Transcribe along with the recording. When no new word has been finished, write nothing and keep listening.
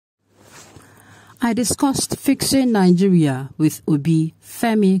I discussed fixing Nigeria with Obi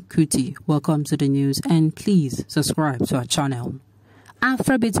Femi Kuti. Welcome to the news and please subscribe to our channel.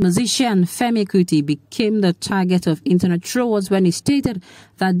 Afrobeat musician Femi Kuti became the target of internet trolls when he stated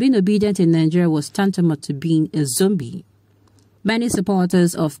that being obedient in Nigeria was tantamount to being a zombie. Many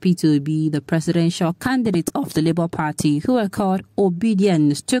supporters of P2B, the presidential candidate of the Labour Party, who were called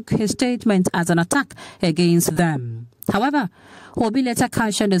obedient, took his statement as an attack against them. However, Obi later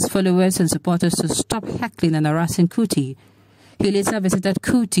cautioned his followers and supporters to stop heckling and harassing Kuti. He later visited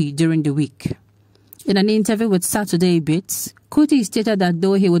Kuti during the week. In an interview with Saturday Beats, Kuti stated that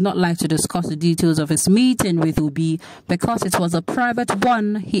though he would not like to discuss the details of his meeting with Obi because it was a private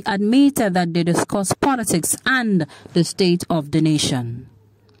one, he admitted that they discussed politics and the state of the nation.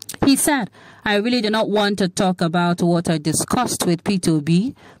 He said, "I really do not want to talk about what I discussed with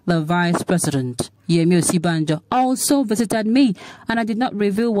P2B, the vice president. Yemi Osibanjo also visited me and I did not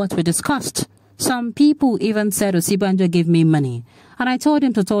reveal what we discussed. Some people even said Osibanjo gave me money, and I told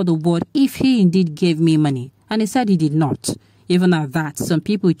him to tell the world if he indeed gave me money, and he said he did not. Even at that, some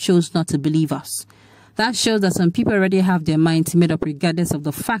people chose not to believe us. That shows that some people already have their minds made up regardless of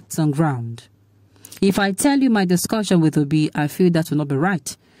the facts on ground. If I tell you my discussion with Obi, I feel that will not be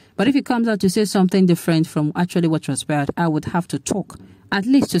right. But if he comes out to say something different from actually what transpired, I would have to talk, at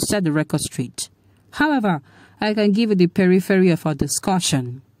least to set the record straight. However, I can give you the periphery of our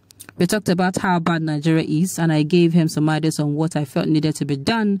discussion. We talked about how bad Nigeria is, and I gave him some ideas on what I felt needed to be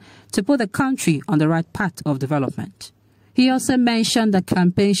done to put the country on the right path of development. He also mentioned that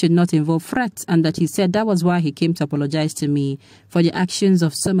campaign should not involve threats, and that he said that was why he came to apologize to me for the actions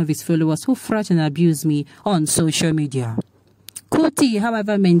of some of his followers who threatened and abused me on social media. Kuti,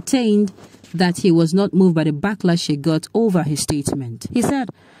 however, maintained that he was not moved by the backlash he got over his statement. He said,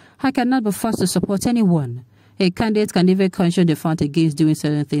 "I cannot be forced to support anyone. A candidate can even caution the front against doing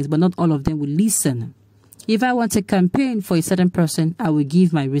certain things, but not all of them will listen. If I want to campaign for a certain person, I will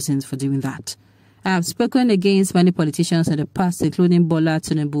give my reasons for doing that. I have spoken against many politicians in the past, including Bola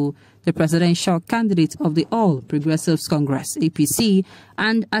Tinubu, the presidential candidate of the All Progressives Congress, APC,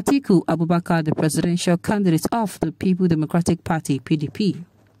 and Atiku Abubakar, the presidential candidate of the People Democratic Party, PDP.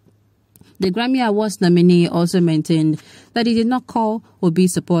 The Grammy Awards nominee also maintained that he did not call Obi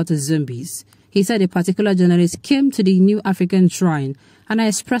supporters zombies. He said a particular journalist came to the New African Shrine and I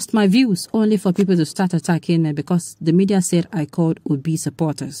expressed my views only for people to start attacking me because the media said I called Obi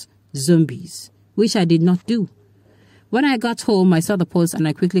supporters zombies, which I did not do. When I got home, I saw the post and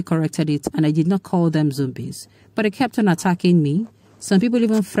I quickly corrected it and I did not call them zombies, but they kept on attacking me. Some people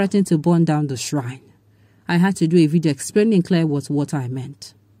even threatened to burn down the shrine. I had to do a video explaining clear what I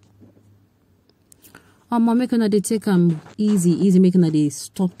meant." Making they take easy, making they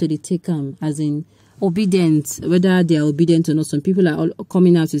stop to they take as in obedient, whether they are obedient or not. Some people are all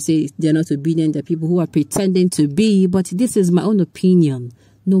coming out to say they're not obedient. There are people who are pretending to be, but this is my own opinion.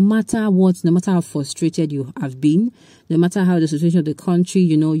 No matter what, no matter how frustrated you have been, no matter how the situation of the country,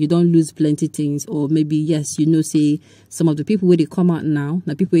 you don't lose plenty things, or maybe, yes, say some of the people where they come out now,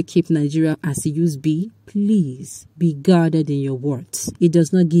 the people who keep Nigeria as it used be, please be guarded in your words. It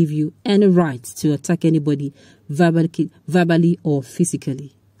does not give you any right to attack anybody verbally or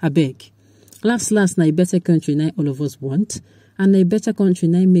physically. I beg. Last, now a better country now all of us want, and a better country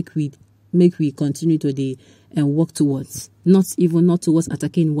now make we continue to and work towards, not towards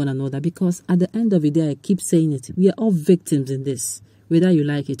attacking one another, because at the end of the day, I keep saying it, we are all victims in this, whether you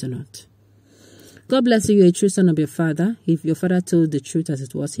like it or not. God bless you. You're a true son of your father. If your father told the truth as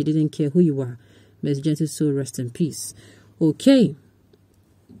it was, he didn't care who you are. May his gentle soul rest in peace. Okay.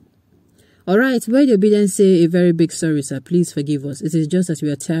 All right, where the obedience say a very big sorry, sir. Please forgive us. It is just that we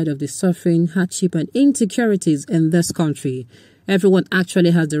are tired of the suffering, hardship, and insecurities in this country. Everyone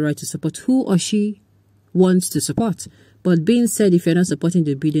actually has the right to support who or she wants to support. But being said, if you're not supporting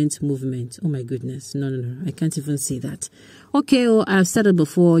the obedient movement, oh my goodness, no, I can't even say that. Okay, I've said it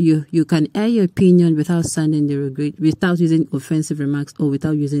before, you can air your opinion without without using offensive remarks or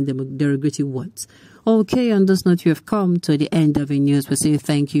without using derogatory words. Okay, on this note, you have come to the end of the news. We say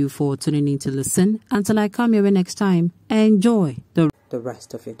thank you for tuning in to listen. Until I come your way next time, enjoy the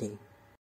rest of your day.